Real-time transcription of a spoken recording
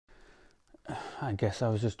I guess I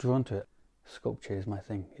was just drawn to it. Sculpture is my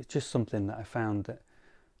thing. It's just something that I found that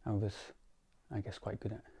I was, I guess, quite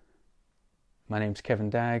good at. My name's Kevin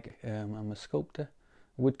Dagg. I'm a sculptor,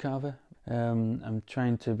 woodcarver. I'm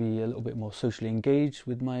trying to be a little bit more socially engaged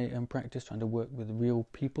with my practice, trying to work with real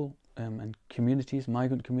people and communities,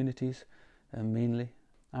 migrant communities mainly.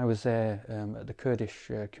 I was there at the Kurdish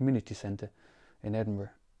Community Centre in Edinburgh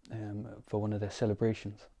for one of their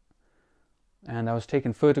celebrations. And I was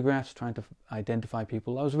taking photographs, trying to identify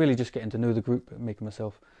people. I was really just getting to know the group, making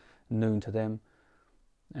myself known to them.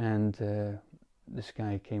 And this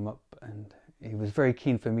guy came up and he was very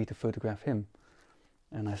keen for me to photograph him.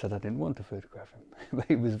 And I said I didn't want to photograph him, but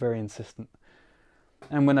he was very insistent.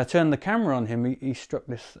 And when I turned the camera on him, he struck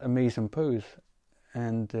this amazing pose.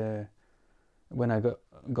 And when I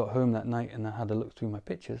got home that night and I had a look through my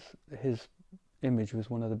pictures, his image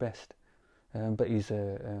was one of the best. But he's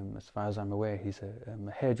as far as I'm aware, he's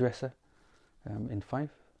a hairdresser in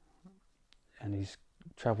Fife, and he's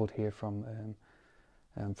travelled here from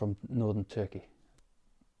northern Turkey.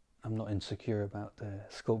 I'm not insecure about the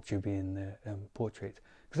sculpture being the portrait,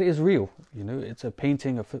 because it is real. You know, it's a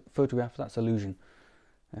painting, a photograph. That's illusion.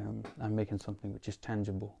 I'm making something which is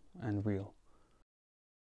tangible and real.